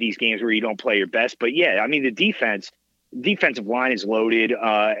going to have these games where you don't play your best, but I mean, the defensive line is loaded,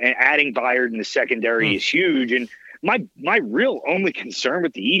 and adding Byard in the secondary is huge. And my real only concern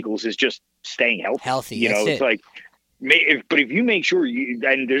with the Eagles is just staying healthy. It's like. But if you make sure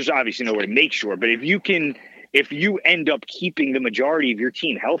and there's obviously no way to make sure, but if you end up keeping the majority of your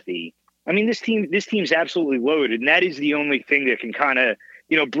team healthy, I mean, this team's absolutely loaded, and that is the only thing that can kind of,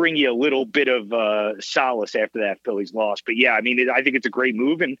 bring you a little bit of solace after that Phillies loss. But I mean, I think it's a great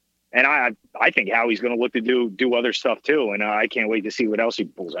move, and I think Howie's going to look to do other stuff too, and I can't wait to see what else he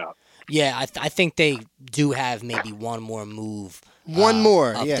pulls out. Yeah, I think they do have maybe one more move.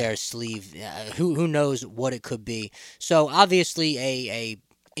 Up their sleeve. Who knows what it could be? So obviously a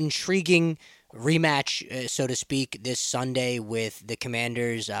intriguing rematch, so to speak, this Sunday with the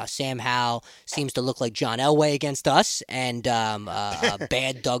Commanders. Sam Howell seems to look like John Elway against us, and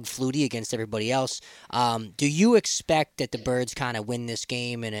bad Doug Flutie against everybody else. Do you expect that the Birds kind of win this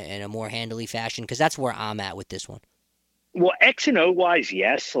game in a more handily fashion? Because that's where I'm at with this one. Well, X and O wise,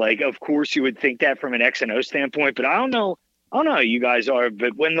 yes. Like, of course, you would think that from an X and O standpoint, but I don't know how you guys are,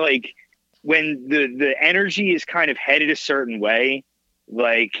 but when the energy is kind of headed a certain way,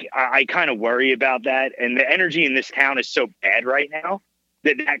 like I kind of worry about that. And the energy in this town is so bad right now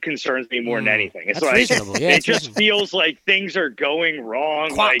that concerns me more than anything. It's like it just feels like things are going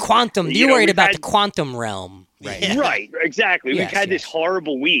wrong. Quantum. You're worried about the quantum realm, right? Yeah. Right. Exactly. We've had this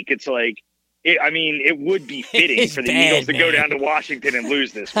horrible week. It's like. It would be fitting for the Eagles to go down to Washington and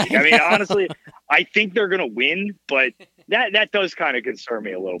lose this week. I mean, honestly, I think they're going to win, but that does kind of concern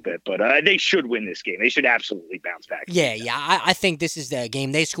me a little bit. But they should win this game. They should absolutely bounce back. I think this is the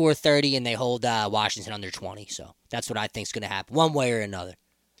game. They score 30 and they hold Washington under 20. So that's what I think is going to happen, one way or another.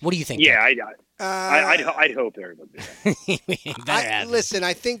 What do you think? Yeah, I'd hope they're going to do that. Listen,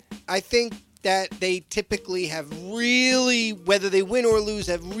 I think that they typically have really, whether they win or lose,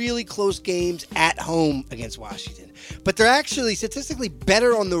 have really close games at home against Washington. But they're actually statistically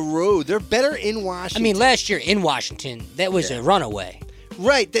better on the road. They're better in Washington. I mean, last year in Washington, that was a runaway.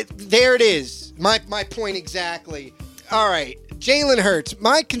 Right. There it is. My point exactly. All right. Jalen Hurts.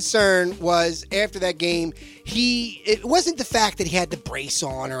 My concern was after that game, it wasn't the fact that he had the brace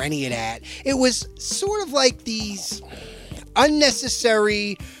on or any of that. It was sort of like these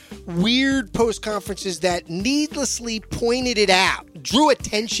unnecessary, weird post conferences that needlessly pointed it out, drew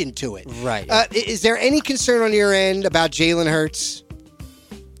attention to it. Right. Is there any concern on your end about Jalen Hurts?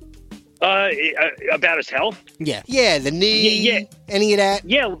 About his health? Yeah. Yeah, the knee. Yeah. Any of that?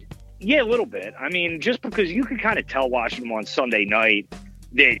 Yeah, a little bit. I mean, just because you could kind of tell watching him on Sunday night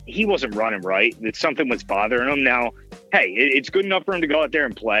that he wasn't running right, that something was bothering him. Now, hey, it's good enough for him to go out there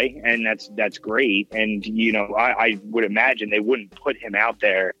and play, and that's great. And, I would imagine they wouldn't put him out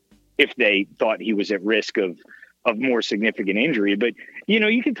there if they thought he was at risk of more significant injury. But,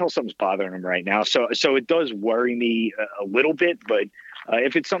 you can tell something's bothering him right now. So it does worry me a little bit, but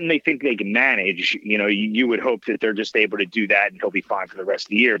if it's something they think they can manage, you would hope that they're just able to do that and he'll be fine for the rest of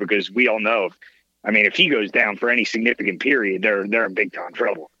the year, because we all know, if he goes down for any significant period, they're in big time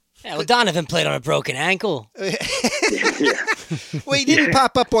trouble. Yeah, well, Donovan played on a broken ankle. Yeah. Well, he didn't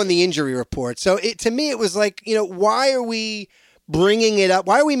pop up on the injury report. So to me, it was like, why are we bringing it up?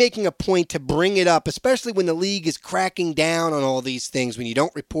 Why are we making a point to bring it up, especially when the league is cracking down on all these things, when you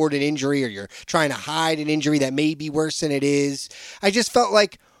don't report an injury or you're trying to hide an injury that may be worse than it is? I just felt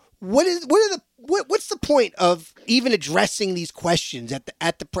like, what's the point of even addressing these questions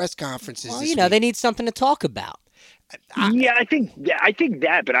at the press conferences? Well, they need something to talk about. I think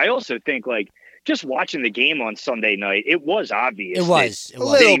that, but I also think just watching the game on Sunday night, it was obvious. It was a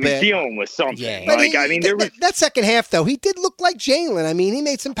little bit dealing with something. Yeah. But there was that second half though. He did look like Jalen. He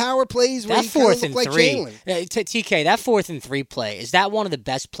made some power plays where that he kind of 4th looked and like 3. Jalen. TK, that 4th and 3 play, is that one of the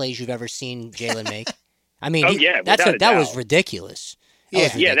best plays you've ever seen Jalen make? That was ridiculous.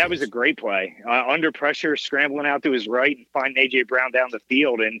 That was a great play. Under pressure, scrambling out to his right and finding A.J. Brown down the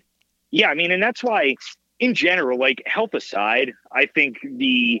field. And and that's why, in general, health aside, I think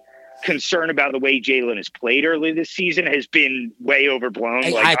the concern about the way Jalen has played early this season has been way overblown.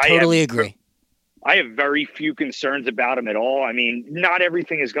 I totally agree. I have very few concerns about him at all. Not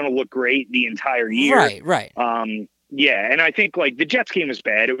everything is going to look great the entire year. Right. And I think the Jets game was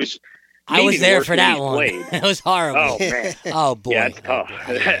bad. It was. I was there for that one. It was horrible. Oh man. Oh boy. Yeah, that's tough.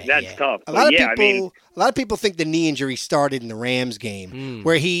 That's tough. A lot of people think the knee injury started in the Rams game,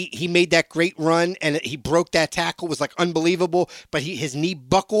 where he made that great run and he broke that tackle. It was unbelievable, but his knee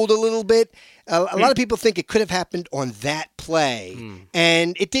buckled a little bit. A lot of people think it could have happened on that play,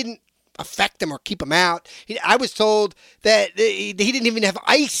 and it didn't affect him or keep him out. I was told that he didn't even have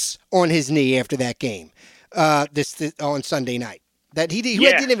ice on his knee after that game on Sunday night. That he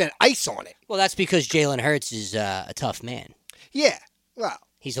didn't even have ice on it. Well, that's because Jalen Hurts is a tough man. Yeah, well.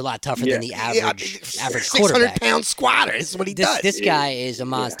 He's a lot tougher than the average quarterback. 600-pound squatter. This is what he does. This guy is a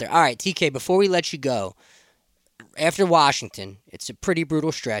monster. All right, TK, before we let you go, after Washington, it's a pretty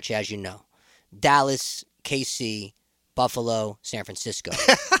brutal stretch, as you know. Dallas, KC, Buffalo, San Francisco.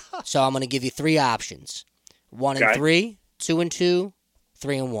 So I'm going to give you 3 options. 1-3, 2-2,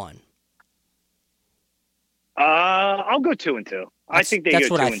 3-1. I'll go 2-2. I think they go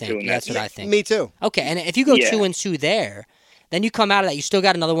 2-2. That's what I think. Me too. Okay, and if you go 2-2 there, then you come out of that. You still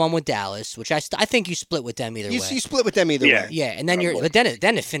got another one with Dallas, which I think you split with them either way. You split with them either way. Yeah, and then but then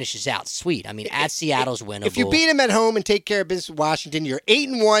it finishes out sweet. At Seattle's winnable. If you beat them at home and take care of business with Washington, you're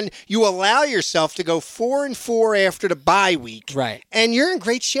 8-1. You allow yourself to go 4-4 after the bye week, right? And you're in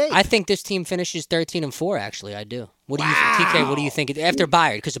great shape. I think this team finishes 13-4. Actually, I do. What do you think, TK? What do you think after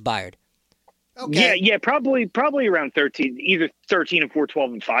Byard? Because of Byard. Okay. Yeah, probably around 13, either 13-4,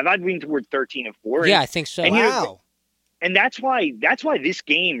 12-5. I'd lean toward 13-4. Yeah, I think so. Wow. And that's why this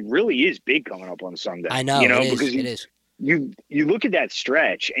game really is big coming up on Sunday. I know, because it is. You look at that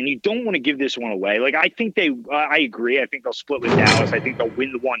stretch and you don't want to give this one away. I think I agree. I think they'll split with Dallas. I think they'll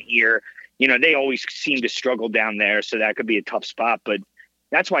win the one here. They always seem to struggle down there, so that could be a tough spot. But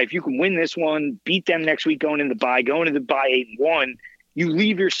that's why if you can win this one, beat them next week going into the bye 8-1, you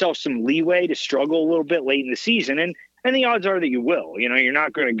leave yourself some leeway to struggle a little bit late in the season. And the odds are that you will. You're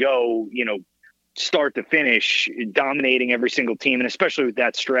not going to go, start to finish dominating every single team. And especially with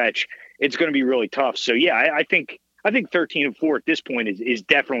that stretch, it's going to be really tough. So, yeah, I think 13-4 at this point is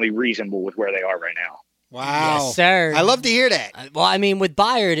definitely reasonable with where they are right now. Wow. Yes, sir. I love to hear that. Well, with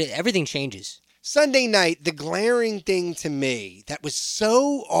Byard, everything changes. Sunday night, the glaring thing to me that was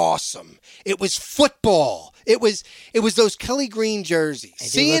so awesome, it was football. It was those Kelly Green jerseys.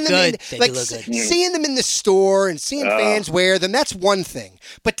 Seeing them seeing them in the store and seeing fans wear them, that's one thing.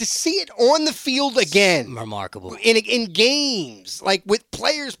 But to see it on the field again, remarkable. In games, like with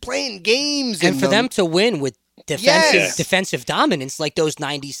players playing games, and for them to win with defensive dominance like those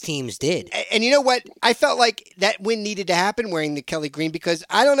 90s teams did. And you know what? I felt like that win needed to happen wearing the Kelly Green, because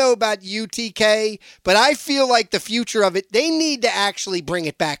I don't know about UTK, but I feel like the future of it, they need to actually bring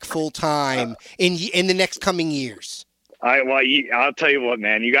it back full time in the next coming years. I'll tell you what,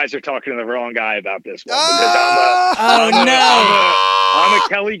 man. You guys are talking to the wrong guy about this one. I'm a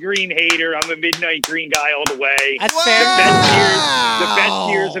Kelly Green hater. I'm a Midnight Green guy all the way. That's fair. The best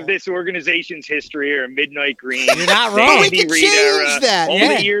years of this organization's history are Midnight Green. You're not wrong. We can change that. All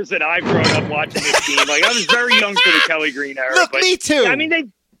the years that I've grown up watching this team. Like, I was very young for the Kelly Green era. Look, me too. I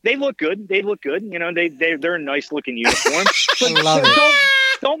mean, they look good. They look good. You know, they're a nice looking uniform. I love it.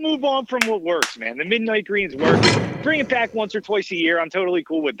 Don't move on from what works, man. The Midnight Green's working. Bring it back once or twice a year. I'm totally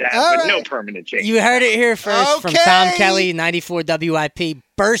cool with that, but no permanent change. You heard it here first from Tom Kelly, 94 WIP.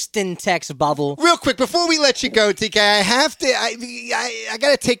 Bursting text bubble. Real quick, before we let you go, TK, I have to. I got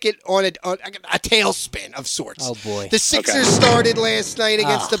to take it on a tailspin of sorts. Oh boy! The Sixers started last night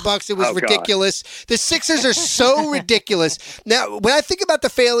against the Bucks. It was ridiculous. God. The Sixers are so ridiculous. Now, when I think about the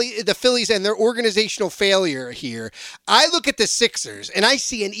Phillies and their organizational failure here, I look at the Sixers and I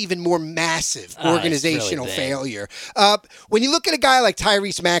see an even more massive organizational failure. When you look at a guy like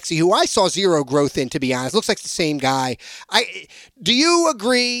Tyrese Maxey, who I saw zero growth in, to be honest, looks like the same guy. Do you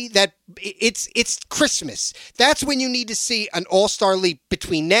agree that it's Christmas? That's when you need to see an all-star leap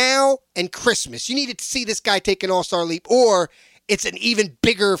between now and Christmas. You needed to see this guy take an all-star leap, or it's an even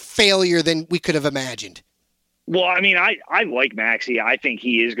bigger failure than we could have imagined. Well, I mean, I like Maxey. I think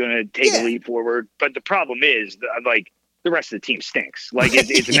he is going to take a leap forward. But the problem is, like, the rest of the team stinks. Like,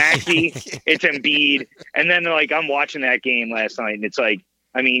 it's Maxey, it's Embiid. And then, like, I'm watching that game last night, and it's like,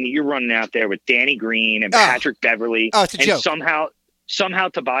 I mean, you're running out there with Danny Green and Patrick Beverly. Oh, it's a joke. Somehow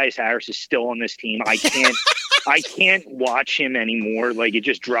Tobias Harris is still on this team. I can't watch him anymore. Like, it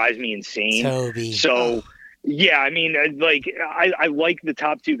just drives me insane. Toby. So, yeah, I mean, like, I like the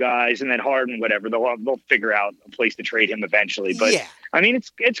top two guys, and then Harden, whatever. They'll figure out a place to trade him eventually. But I mean,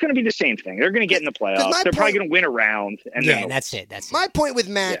 it's going to be the same thing. They're going to get in the playoffs. They're probably going to win a round. And then that's it. My point with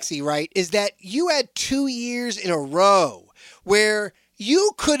Maxey, right, is that you had 2 years in a row where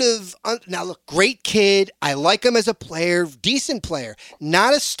you could have, now look, great kid. I like him as a player, decent player,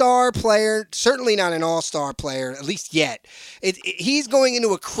 not a star player, certainly not an all-star player, at least yet. He's going into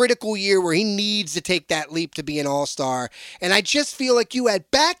a critical year where he needs to take that leap to be an all-star. And I just feel like you had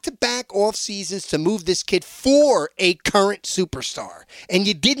back-to-back off seasons to move this kid for a current superstar. And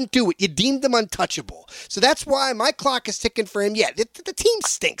you didn't do it. You deemed them untouchable. So that's why my clock is ticking for him. Yeah, the team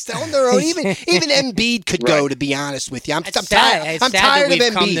stinks. They're on their own. Even Embiid could go, to be honest with you. I'm tired of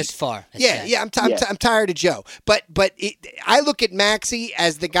Embiid. Come this far. I'm tired of Joe. But I look at Maxey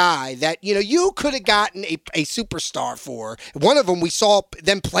as the guy that, you know, you could have gotten a superstar for. One of them we saw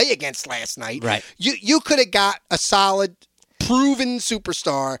them play against last night. Right. You could have got a solid, proven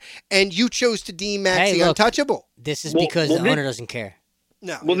superstar, and you chose to deem Maxey untouchable. This is because the owner doesn't care.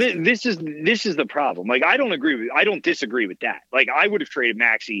 No. Well, this is the problem. Like, I don't disagree with that. Like, I would have traded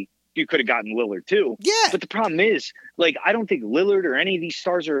Maxey. You could have gotten Lillard too. Yeah. But the problem is, like, I don't think Lillard or any of these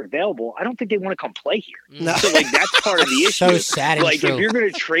stars are available. I don't think they want to come play here. No. So, like, that's part of the issue. So sad and like, true. if you're going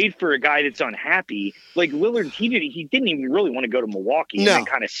to trade for a guy that's unhappy, like Lillard, he didn't even really want to go to Milwaukee and then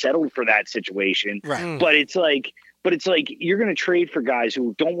kind of settled for that situation. Right. But it's like you're going to trade for guys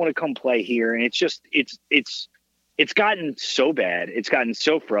who don't want to come play here, and it's gotten so bad. It's gotten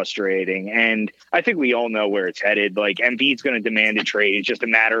so frustrating. And I think we all know where it's headed. Like, Embiid's going to demand a trade. It's just a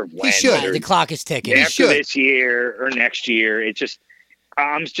matter of when. He should. The clock is ticking. After this year or next year, it's just,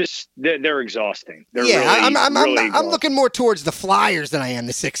 they're exhausting. They're I'm looking more towards the Flyers than I am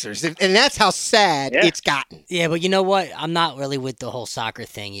the Sixers. And that's how sad it's gotten. Yeah, but you know what? I'm not really with the whole soccer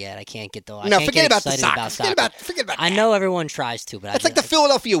thing yet. I can't get forget about the soccer. Forget about I know everyone tries to, but it's like the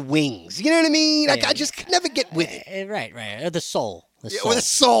Philadelphia Wings. You know what I mean? I just could never get with it. Right. Or the soul. Or the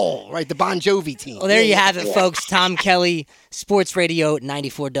soul, right? The Bon Jovi team. Well, there you have it, folks. Tom Kelly, Sports Radio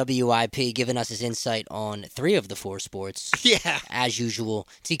 94 WIP, giving us his insight on 3 of the 4 sports. Yeah. As usual.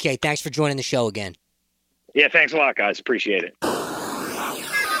 TK, thanks for joining the show again. Yeah, thanks a lot, guys. Appreciate it.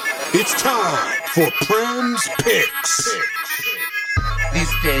 It's time for Prem's Picks.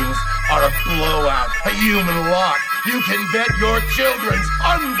 These games are a blowout, a human lock. You can bet your children's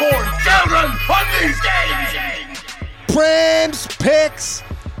unborn children on these games. Prem's Picks.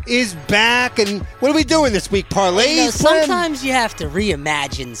 is back, and what are we doing this week? Parlays? Sometimes you have to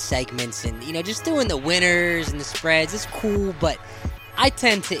reimagine segments, and just doing the winners and the spreads is cool, but I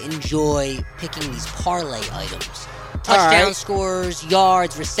tend to enjoy picking these parlay items. Touchdown scores,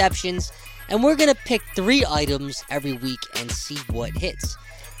 yards, receptions, and we're going to pick 3 items every week and see what hits.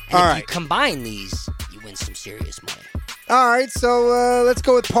 And if you combine these, you win some serious money. All right, so let's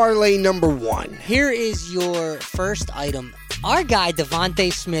go with parlay number 1. Here is your first item. Our guy,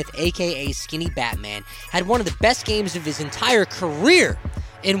 Devontae Smith, a.k.a. Skinny Batman, had one of the best games of his entire career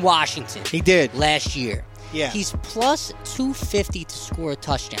in Washington. He did. Last year. Yeah. He's plus 250 to score a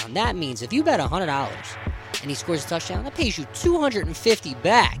touchdown. That means if you bet $100 and he scores a touchdown, that pays you $250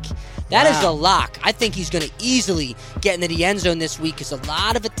 back. That is a lock. I think he's going to easily get into the end zone this week because a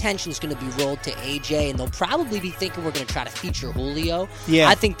lot of attention is going to be rolled to AJ, and they'll probably be thinking we're going to try to feature Julio. Yeah.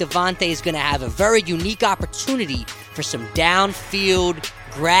 I think Devontae is going to have a very unique opportunity for some downfield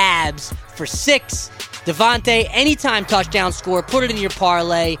grabs for 6. Devontae, anytime touchdown score, put it in your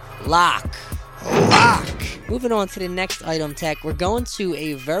parlay, lock. Lock. Moving on to the next item, Tech, we're going to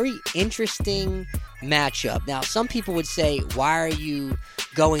a very interesting matchup. Now, some people would say, why are you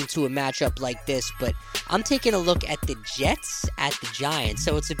going to a matchup like this? But I'm taking a look at the Jets at the Giants.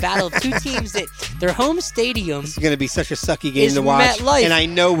 So it's a battle of 2 teams that their home stadium This is going to be such a sucky game to watch. MetLife. And I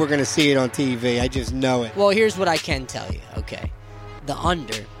know we're going to see it on TV. I just know it. Well, here's what I can tell you, okay? The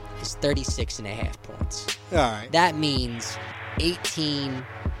under is 36.5 points. All right. That means 19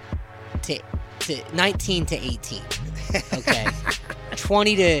 to 18. Okay.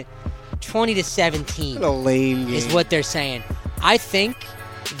 20 to 17 What a lame game. is what they're saying. I think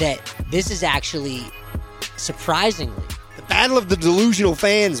that this is actually surprisingly The battle of the delusional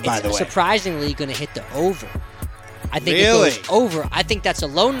fans, by the way. surprisingly going to hit the over. I think Really? it goes over. I think that's a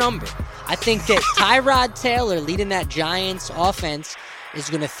low number. I think that Tyrod Taylor leading that Giants offense is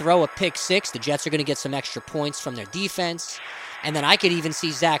going to throw a pick 6. The Jets are going to get some extra points from their defense. And then I could even see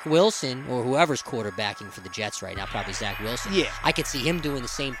Zach Wilson, or whoever's quarterbacking for the Jets right now, probably Zach Wilson. Yeah. I could see him doing the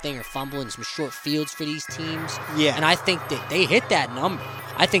same thing or fumbling some short fields for these teams. Yeah. And I think that they hit that number.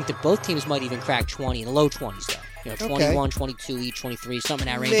 I think that both teams might even crack 20 in the low 20s, though. 21, 22 each, 23, something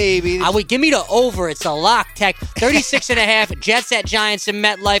in that range. Maybe. I would give me the over. It's a lock, Tech. 36.5. Jets at Giants in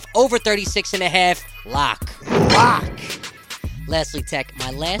MetLife. Over 36.5. Lock. Lock. Lastly, Tech,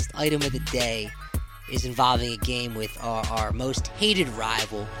 my last item of the day is involving a game with our most hated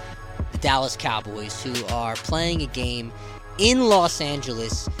rival, the Dallas Cowboys, who are playing a game in Los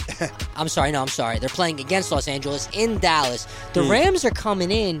Angeles. I'm sorry. They're playing against Los Angeles in Dallas. The Rams are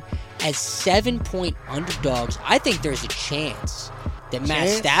coming in as 7-point underdogs. I think there's a chance that Matt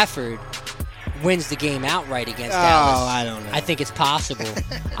Stafford wins the game outright against Dallas. Oh, I don't know. I think it's possible.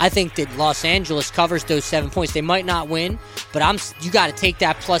 I think that Los Angeles covers those 7 points. They might not win, but you got to take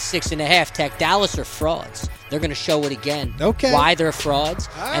that plus 6.5. Tech. Dallas are frauds. They're going to show it again. Okay. Why they're frauds.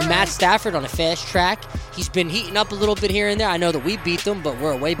 All Matt Stafford on a fast track. He's been heating up a little bit here and there. I know that we beat them, but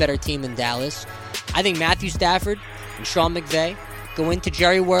we're a way better team than Dallas. I think Matthew Stafford and Sean McVay go into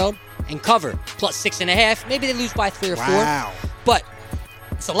Jerry World and cover plus 6.5. Maybe they lose by 3 or 4. Wow. But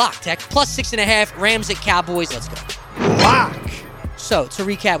it's a lock, Tech. Plus 6.5. Rams at Cowboys. Let's go. Lock. So, to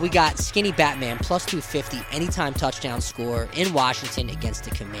recap, we got Skinny Batman plus 250 anytime touchdown score in Washington against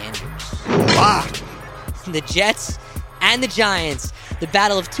the Commanders. Lock. The Jets and the Giants. The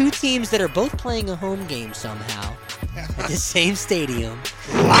battle of 2 teams that are both playing a home game somehow at the same stadium.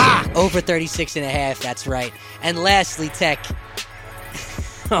 Lock. Over 36.5. That's right. And lastly, Tech,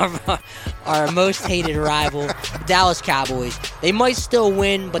 our most hated rival, the Dallas Cowboys. They might still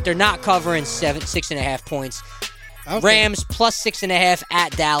win, but they're not covering 6.5 points. Okay. Rams plus 6.5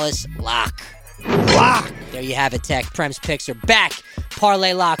 at Dallas. Lock. Lock. There you have it, Tech. Prem's picks are back.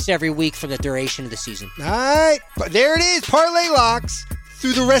 Parlay locks every week for the duration of the season. All right. But there it is. Parlay locks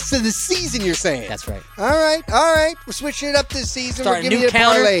through the rest of the season, you're saying. That's right. All right. We're switching it up this season. Start We're a giving new you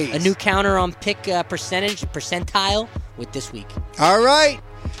counter. parlays. A new counter on pick percentile with this week. All right.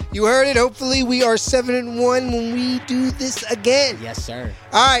 You heard it. Hopefully we are 7-1 when we do this again. Yes, sir.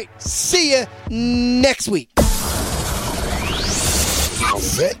 All right. See you next week.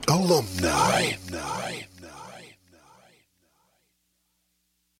 Vet Alumni.